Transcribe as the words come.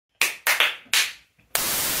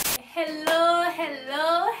Hello,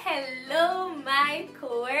 hello, hello, my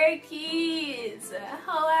quirkies.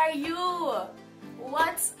 How are you?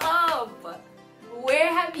 What's up? Where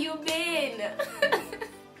have you been?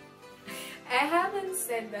 I haven't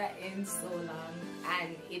said that in so long,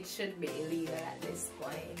 and it should be illegal at this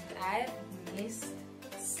point. I've missed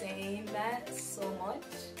saying that so much.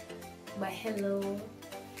 But hello,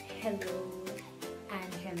 hello,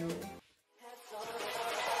 and hello.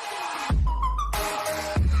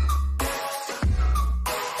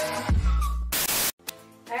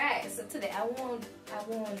 Alright, so today I won't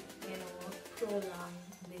prolong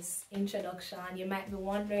this introduction. You might be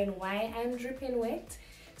wondering why I'm dripping wet.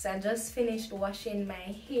 So I just finished washing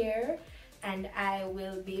my hair, and I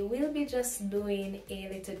will be just doing a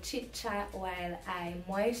little chit chat while I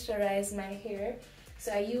moisturize my hair.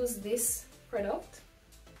 So I use this product.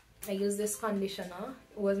 I use this conditioner.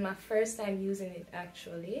 It was my first time using it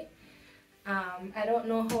actually. I don't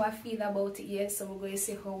know how I feel about it yet, so we're going to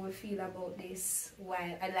see how we feel about this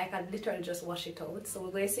while I literally just wash it out. So we're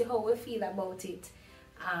going to see how we feel about it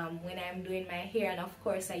when I'm doing my hair. And of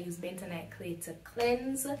course I use bentonite clay to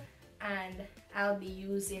cleanse, and I'll be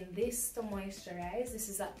using this to moisturize. This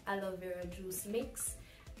is an aloe vera juice mix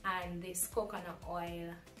and this coconut oil,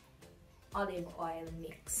 olive oil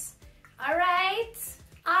mix. Alright,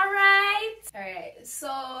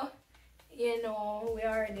 so you know, we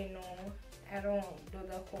already know I don't do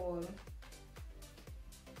the whole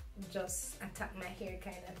just attack my hair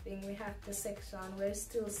kind of thing. We have to section. We're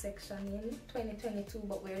still sectioning 2022,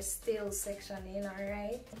 but we're still sectioning.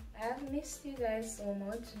 Alright, I've missed you guys so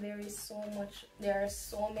much. There are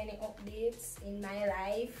so many updates in my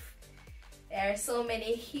life. There are so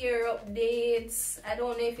many hair updates. I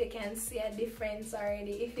don't know if you can see a difference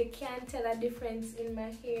already. If you can't tell a difference in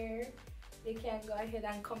my hair, you can go ahead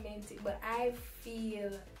and comment it, but I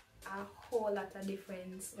feel a whole lot of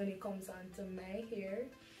difference when it comes on to my hair.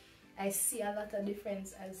 I see a lot of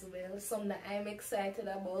difference as well. Some that I'm excited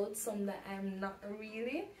about, some that I'm not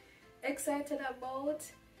really excited about.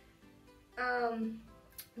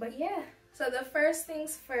 But yeah, so the first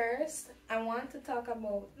things first, I want to talk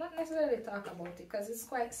about, not necessarily talk about it because it's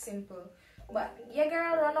quite simple, but your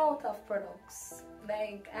girl run out of products.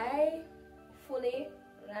 Like, I fully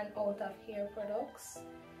ran out of hair products,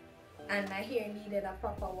 and my hair needed a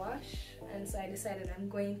proper wash, and so I decided I'm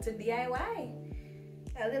going to DIY.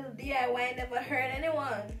 A little DIY never hurt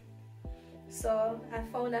anyone. So I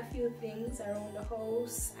found a few things around the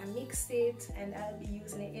house, I mixed it, and I'll be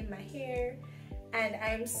using it in my hair. And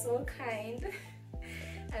I'm so kind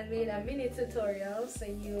and made a mini tutorial so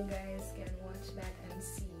you guys can watch that and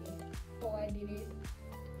see how I did it.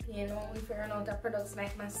 You know, if you run out of products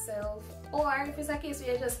like myself, or if it's a case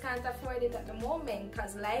where you just can't afford it at the moment,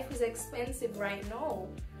 because life is expensive right now.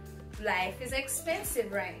 Life is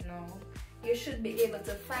expensive right now. You should be able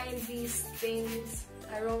to find these things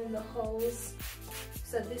around the house.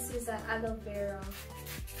 So this is an aloe vera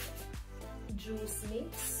juice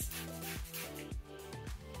mix,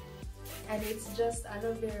 and it's just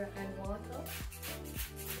aloe vera and water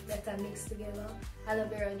that are mixed together. Aloe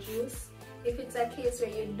vera juice. If it's a case where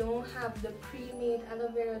you don't have the pre-made aloe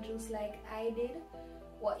vera juice like I did,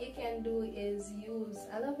 what you can do is use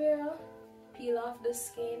aloe vera, peel off the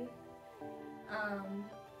skin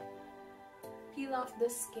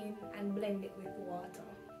and blend it with water.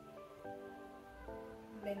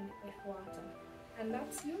 And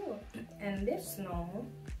that's you. And this now,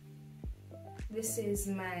 this is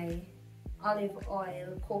my olive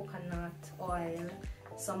oil, coconut oil,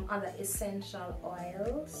 some other essential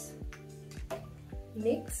oils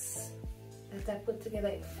mix that I put together.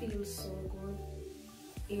 It feels so good.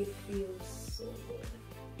 It feels so good.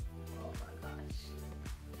 Oh my gosh.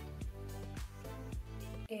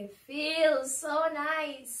 It feels so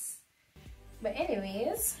nice. But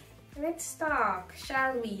anyways, let's talk,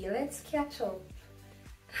 shall we? Let's catch up.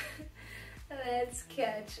 Let's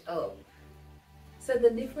catch up. So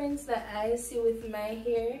the difference that I see with my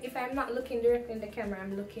hair, if I'm not looking directly in the camera,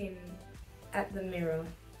 I'm looking at the mirror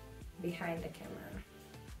behind the camera.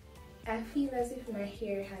 I feel as if my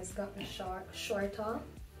hair has gotten shorter.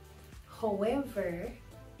 However,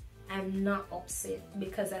 I'm not upset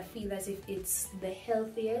because I feel as if it's the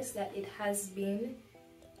healthiest that it has been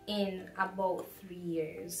in about 3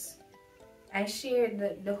 years. I shared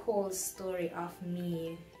the whole story of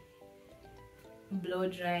me blow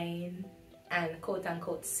drying and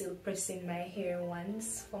quote-unquote silk pressing my hair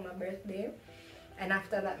once for my birthday, and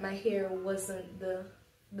after that my hair wasn't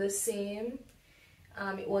the same.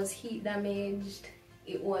 It was heat damaged,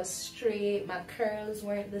 it was straight, my curls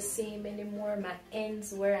weren't the same anymore, my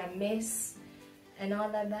ends were a mess and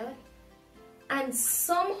all of that. And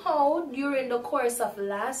somehow during the course of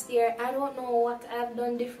last year, I don't know what I've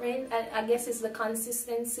done different. I guess it's the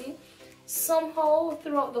consistency. Somehow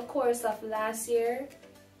throughout the course of last year,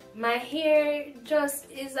 my hair just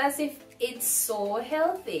is as if it's so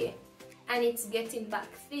healthy and it's getting back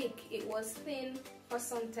thick. It was thin for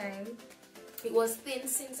some time. It was thin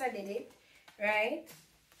since I did it, right?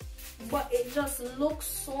 But it just looks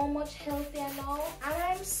so much healthier now and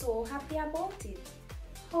I'm so happy about it.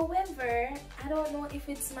 However, I don't know if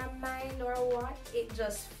it's my mind or what, it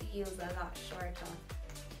just feels a lot shorter.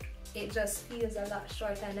 It just feels a lot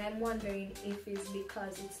shorter and I'm wondering if it's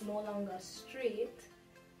because it's no longer straight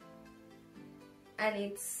and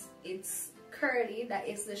it's curly, that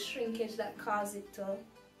is the shrinkage that caused it to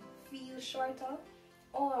feel shorter.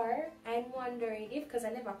 Or I'm wondering if, because I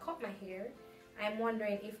never cut my hair, I'm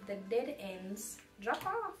wondering if the dead ends drop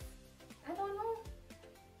off. I don't know.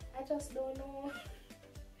 I just don't know.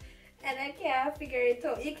 And I can't figure it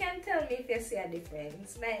out. You can tell me if you see a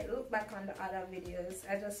difference. Like, look back on the other videos.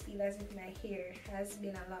 I just feel as if my hair has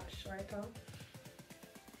been a lot shorter.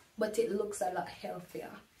 But it looks a lot healthier.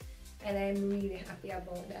 And I'm really happy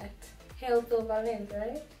about that. Health over length,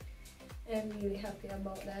 right? I'm really happy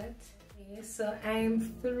about that. Okay, so I'm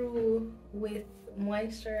through with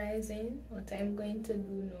moisturizing. What I'm going to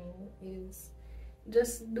do now is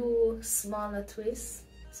just do smaller twists.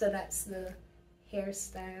 So that's the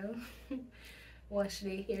hairstyle. Wash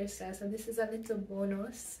the hairstyle. So this is a little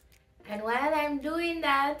bonus. And while I'm doing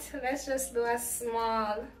that, let's just do a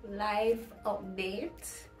small life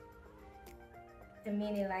update. A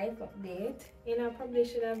mini life update. You know, I probably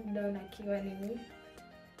should have done a Q&A.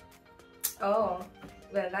 Oh,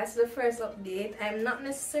 well, that's the first update. I'm not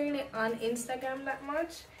necessarily on Instagram that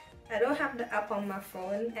much. I don't have the app on my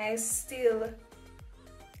phone. I still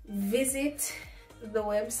visit the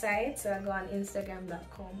website, so I go on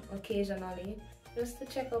Instagram.com occasionally just to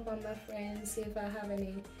check up on my friends, see if I have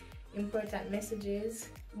any important messages.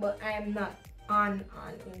 But I am not on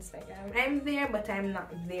Instagram. I'm there, but I'm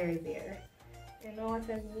not there. You know what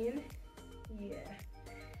I mean? Yeah.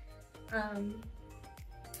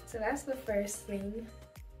 So that's the first thing.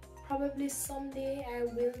 Probably someday I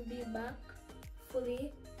will be back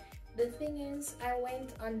fully. The thing is, I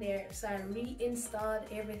went on there, so I reinstalled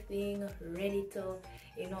everything, ready to,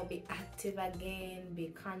 you know, be active again,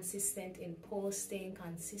 be consistent in posting,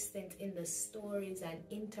 consistent in the stories and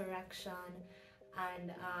interaction.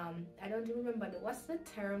 And I don't remember what's the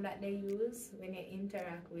term that they use when you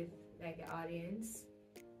interact with like the audience.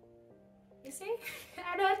 You see,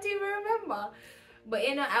 I don't even remember. But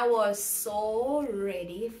you know, I was so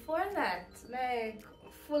ready for that, like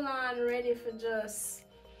full on ready for just,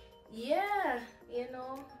 yeah, you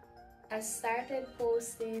know. I started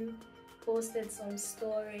posted some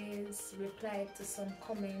stories, replied to some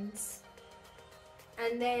comments,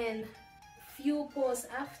 and then few posts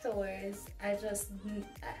afterwards, I just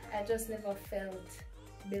never felt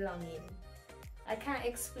belonging. I can't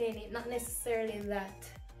explain it. Not necessarily that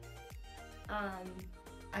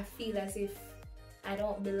I feel as if I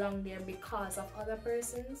don't belong there because of other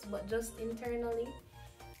persons, but just internally,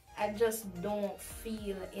 I just don't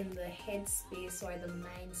feel in the headspace or the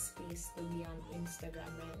mind space to be on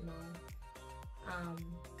Instagram right now.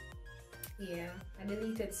 Yeah, I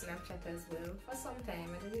deleted Snapchat as well for some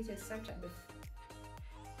time. I deleted Snapchat I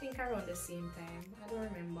think around the same time. I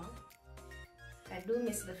don't remember. I do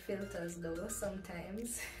miss the filters though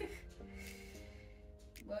sometimes.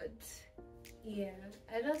 But yeah,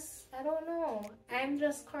 I don't know. I'm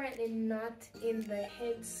just currently not in the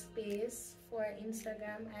headspace for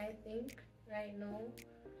Instagram, I think, right now.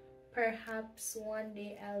 Perhaps one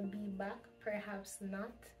day I'll be back, perhaps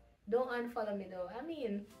not. Don't unfollow me though. I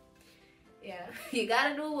mean, yeah, you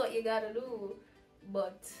gotta do what you gotta do.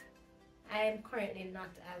 But I am currently not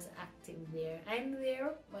as active there. I'm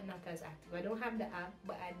there, but not as active. I don't have the app,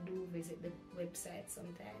 but I do visit the website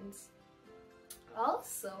sometimes.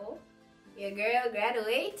 Also, your girl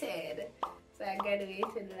graduated. So I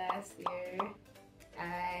graduated last year.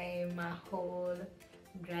 I'm a whole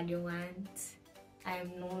graduate.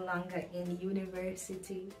 I'm no longer in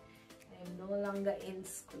university. I'm no longer in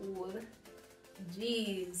school.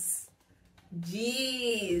 Jeez.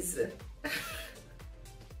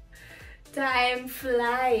 Time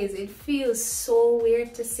flies. It feels so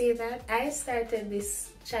weird to say that. I started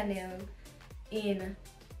this channel in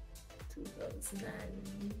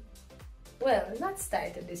 2009. Well, not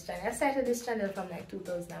started this channel. I started this channel from like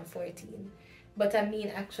 2014. But I mean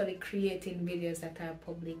actually creating videos that are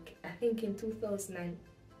public, I think in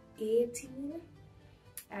 2018.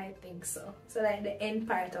 I think so. So like the end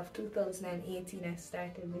part of 2018 I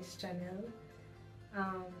started this channel.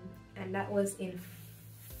 And and that was in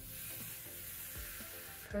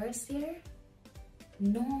first year.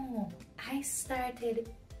 No, I started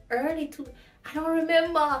early to, I don't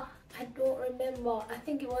remember. I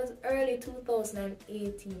think it was early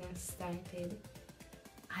 2018 I started.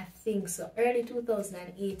 I think so, early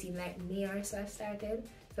 2018, like May or so I started.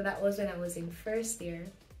 So that was when I was in first year.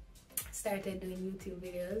 Started doing YouTube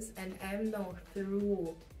videos, and I'm now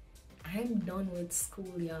through. I'm done with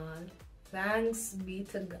school, y'all. Thanks be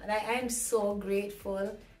to God. I'm so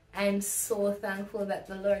grateful. I'm so thankful that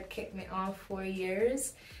the Lord kept me on 4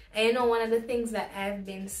 years. And you know, one of the things that I've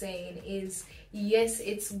been saying is, yes,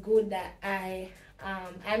 it's good that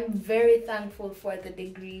I'm very thankful for the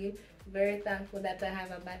degree. Very thankful that I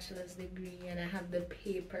have a bachelor's degree and I have the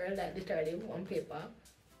paper, like literally one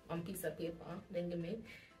piece of paper, then give me.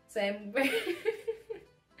 So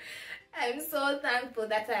I'm so thankful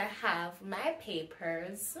that I have my paper,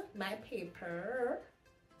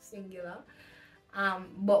 singular.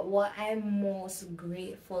 But what I'm most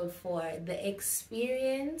grateful for, the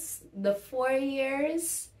experience, the 4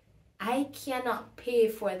 years, I cannot pay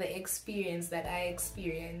for the experience that I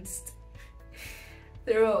experienced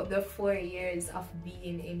throughout the 4 years of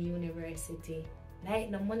being in university.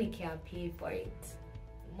 Like, the money can't pay for it.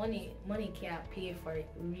 Money can't pay for it,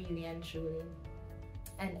 really and truly.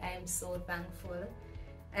 And I'm so thankful.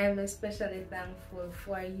 I'm especially thankful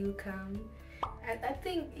for UCAM. I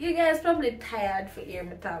think you guys probably tired for hearing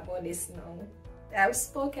me talk about this now. I've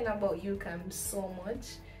spoken about UCAM so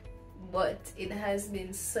much, but it has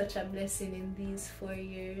been such a blessing in these 4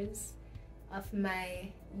 years of my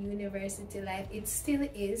university life. It still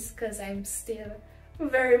is, because I'm still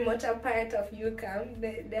very much a part of UCAM.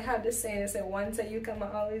 They have the saying, they say, once a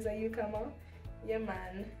UCAMer, always a UCAMer. Yeah,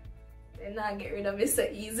 man. They not get rid of it so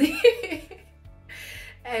easy.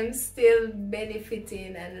 I'm still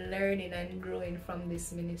benefiting and learning and growing from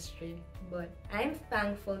this ministry. But I'm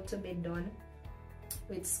thankful to be done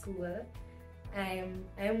with school.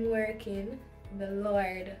 I'm working. The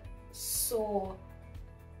Lord so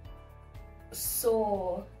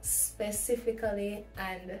specifically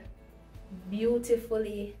and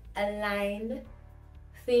beautifully aligned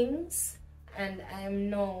things, and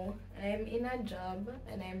I'm in a job,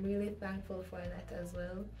 and I'm really thankful for that as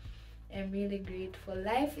well. I'm really grateful.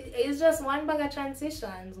 Life is just one bag of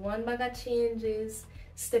transitions, one bag of changes,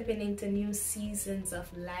 stepping into new seasons of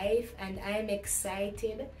life, and I'm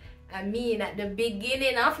excited. I mean, at the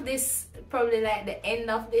beginning of this, probably like the end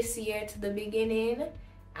of this year to the beginning,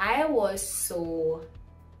 I was so,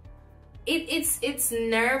 it's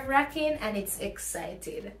nerve-wracking and it's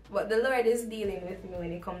excited, but the Lord is dealing with me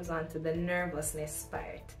when it comes on to the nervousness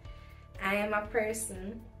part. I am a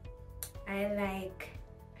person, I like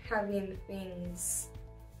having things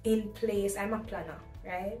in place. I'm a planner,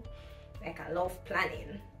 right? Like, I love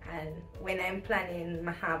planning, and when I'm planning,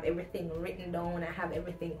 I have everything written down, I have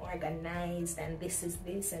everything organized, and this is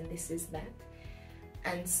this and this is that.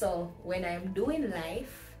 And so when I'm doing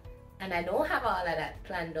life and I don't have all of that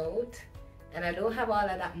planned out, and I don't have all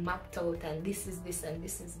of that mapped out, and this is this and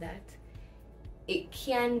this is that, it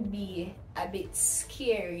can be a bit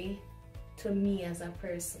scary to me as a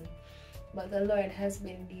person. But the Lord has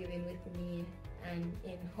been dealing with me, and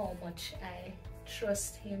in how much I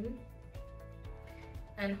trust Him,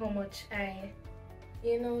 and how much I,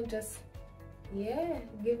 just,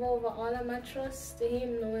 give over all of my trust to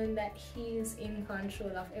Him, knowing that He's in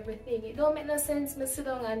control of everything. It don't make no sense me sit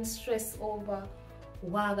down and stress over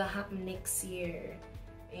what gonna happen next year.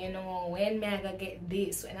 When am I gonna get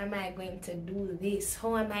this? When am I going to do this?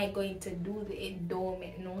 How am I going to do it? It don't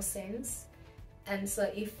make no sense. And so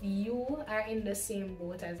if you are in the same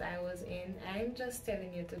boat as I was in, I'm just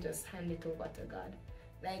telling you to just hand it over to God.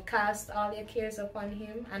 Like, cast all your cares upon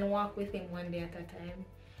Him and walk with Him one day at a time.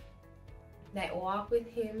 Like, walk with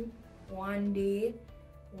Him one day,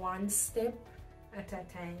 one step at a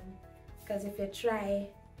time. Because if you try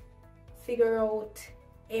figure out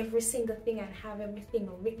every single thing and have everything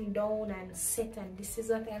written down and set, and this is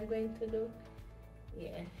what I'm going to do,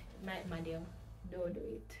 my dear, don't do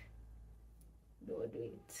it. Don't do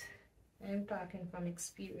it. I'm talking from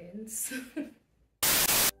experience.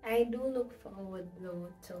 I do look forward though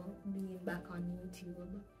to being back on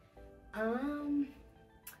YouTube.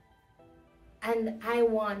 And I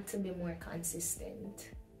want to be more consistent.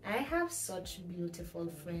 I have such beautiful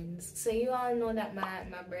friends. So you all know that my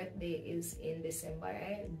birthday is in December,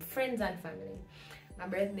 right? Friends and family. My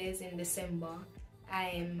birthday is in December.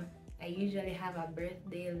 I usually have a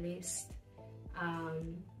birthday list. I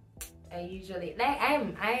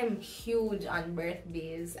am huge on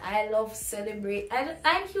birthdays. I love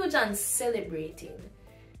I'm huge on celebrating.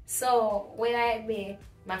 So when I be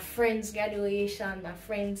my friend's graduation, my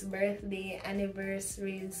friend's birthday,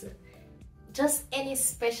 anniversaries, just any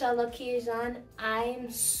special occasion.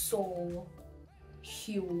 I'm so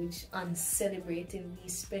huge on celebrating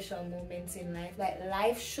these special moments in life. Like,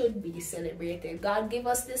 life should be celebrated. God give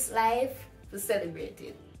us this life to celebrate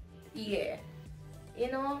it. Yeah,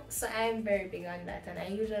 you know, so I'm very big on that, and I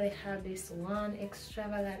usually have this one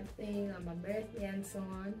extravagant thing on my birthday and so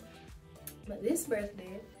on. But this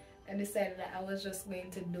birthday, I decided that I was just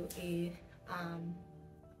going to do a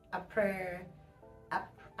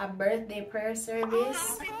birthday prayer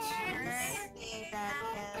service.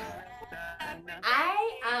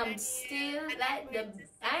 I am still like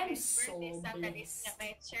I'm so blessed.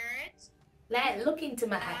 Like, look into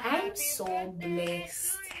my eye, I'm so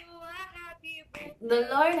blessed. The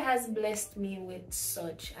Lord has blessed me with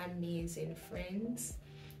such amazing friends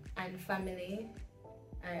and family.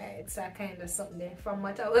 Alright, so kind of something from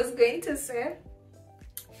what I was going to say.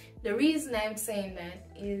 The reason I'm saying that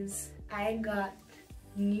is I got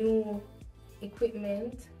new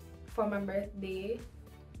equipment for my birthday.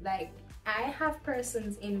 Like, I have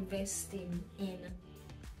persons investing in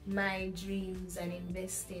my dreams and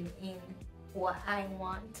investing in what I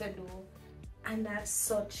want to do, and that's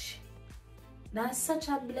such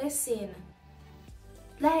a blessing.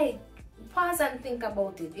 Like, pause and think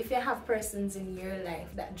about it. If you have persons in your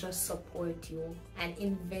life that just support you and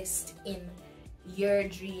invest in your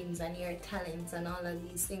dreams and your talents and all of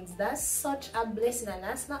these things, that's such a blessing, and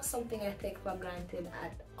that's not something I take for granted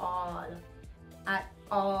at all.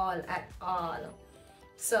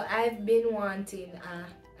 So I've been wanting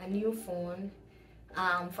a new phone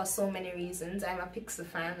for so many reasons. I'm a Pixel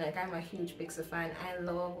fan. Like, I'm a huge Pixel fan. I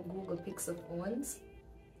love Google Pixel phones,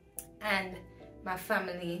 and my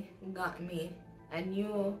family got me a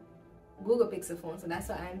new Google Pixel phone, so that's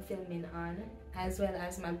what I'm filming on, as well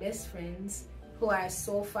as my best friends who are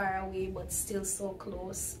so far away but still so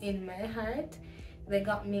close in my heart. They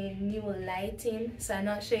got me new lighting, so I'm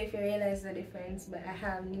not sure if you realize the difference, but I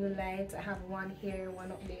have new lights. I have one here,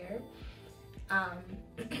 one up there,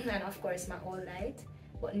 and of course my old light.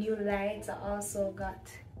 But new lights. I also got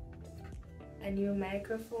a new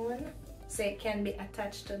microphone, so it can be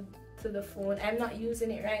attached to the phone. I'm not using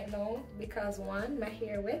it right now because, one, my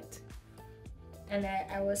hair wet, and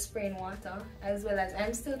I was spraying water, as well as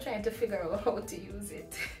I'm still trying to figure out how to use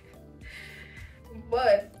it.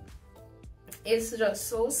 But it's just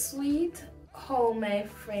so sweet how my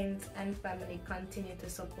friends and family continue to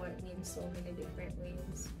support me in so many different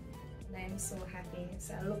ways, and I'm so happy.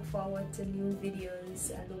 So I look forward to new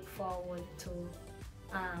videos. I look forward to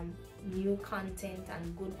new content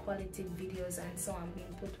and good quality videos and so on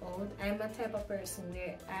being put out. I'm a type of person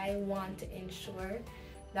where I want to ensure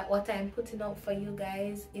that what I'm putting out for you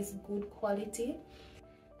guys is good quality.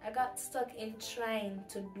 I got stuck in trying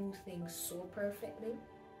to do things so perfectly,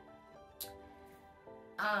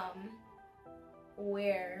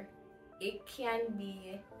 where it can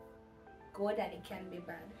be good and it can be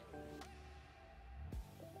bad.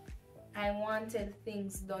 I wanted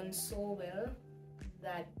things done so well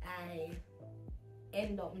that I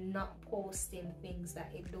end up not posting things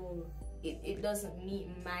that it doesn't meet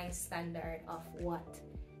my standard of what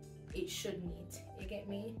it should meet. You get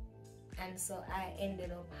me? And so I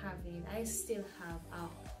ended up I still have a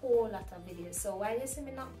whole lot of videos. So while you see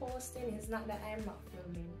me not posting, it's not that I'm not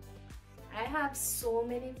filming. I have so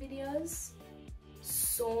many videos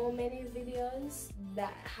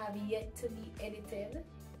that have yet to be edited,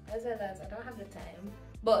 as well as I don't have the time.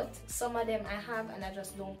 But some of them I have, and I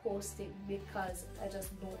just don't post it because I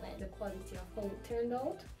just don't like the quality of how it turned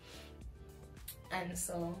out. And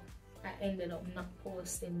so I ended up not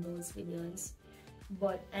posting those videos.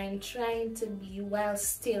 But I'm trying to be, while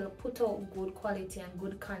still put out good quality and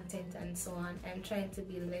good content and so on, I'm trying to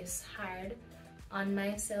be less hard on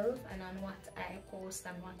myself and on what I post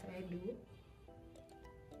and what I do.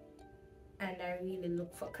 And I really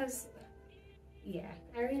look for,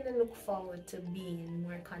 I really look forward to being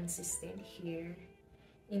more consistent here,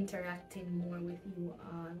 interacting more with you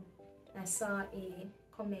all. I saw a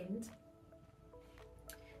comment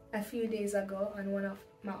a few days ago on one of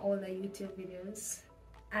my older YouTube videos,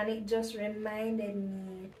 and it just reminded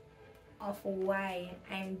me of why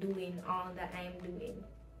I'm doing all that I'm doing.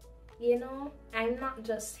 You know, I'm not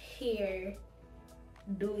just here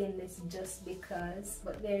doing this just because,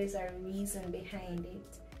 but there is a reason behind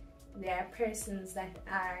it. There are persons that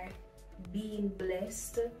are being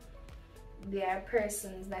blessed. There are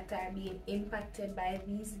persons that are being impacted by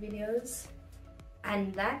these videos,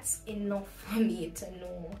 and that's enough for me to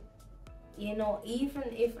know, you know, even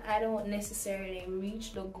if I don't necessarily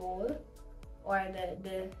reach the goal or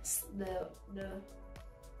the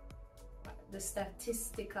the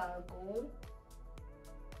statistical goal,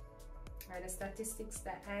 or the statistics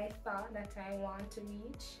that I thought that I want to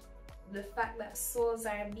reach, the fact that souls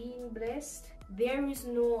are being blessed. There is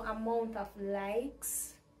no amount of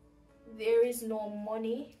likes, there is no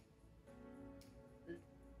money,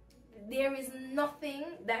 there is nothing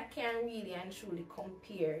that can really and truly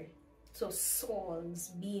compare to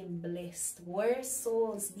souls being blessed, were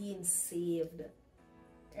souls being saved,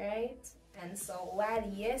 right? And so while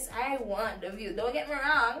yes, I want the view, don't get me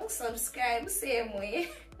wrong, subscribe same way,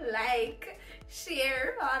 like,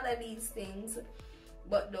 share, all of these things,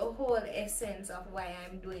 but the whole essence of why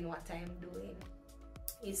I'm doing what I'm doing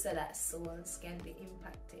is so that souls can be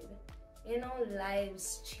impacted, you know,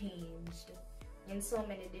 lives changed in so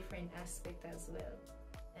many different aspects as well.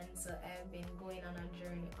 And so I've been going on a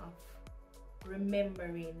journey of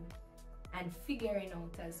remembering and figuring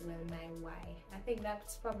out as well my why. I think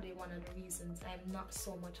that's probably one of the reasons I'm not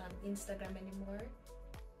so much on Instagram anymore,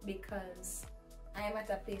 because I'm at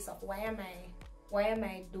a place of why am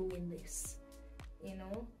I doing this? You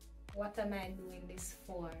know, what am I doing this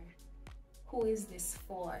for? Who is this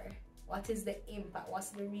for? What is the impact? What's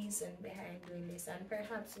the reason behind doing this? And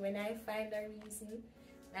perhaps when I find a reason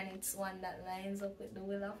and it's one that lines up with the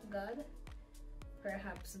will of God,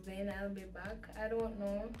 perhaps then I'll be back. I don't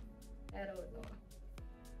know.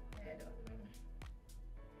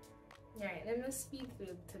 Alright, let me speed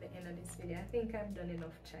through to the end of this video. I think I've done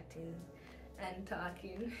enough chatting and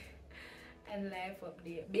talking and life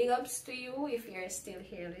update. Big ups to you if you're still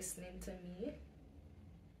here listening to me.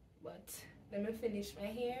 But let me finish my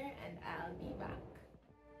hair and I'll be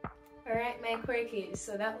back. Alright, my quirkies,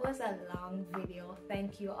 so that was a long video.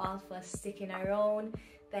 Thank you all for sticking around.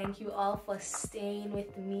 Thank you all for staying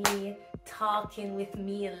with me, talking with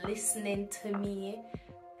me, listening to me.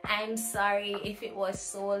 I'm sorry if it was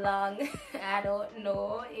so long. I don't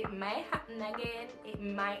know. It might happen again. It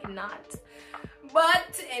might not.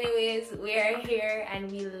 But anyways, we're here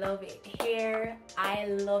and we love it here. I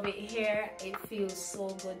love it here. It feels so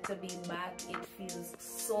good to be back. It feels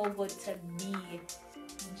so good to be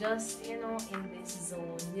just, you know, in this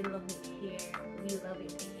zone. We love it here. We love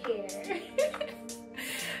it here.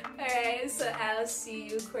 Alright, so I'll see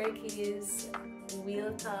you, quirkies.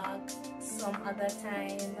 We'll talk some other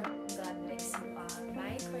time. God bless you all.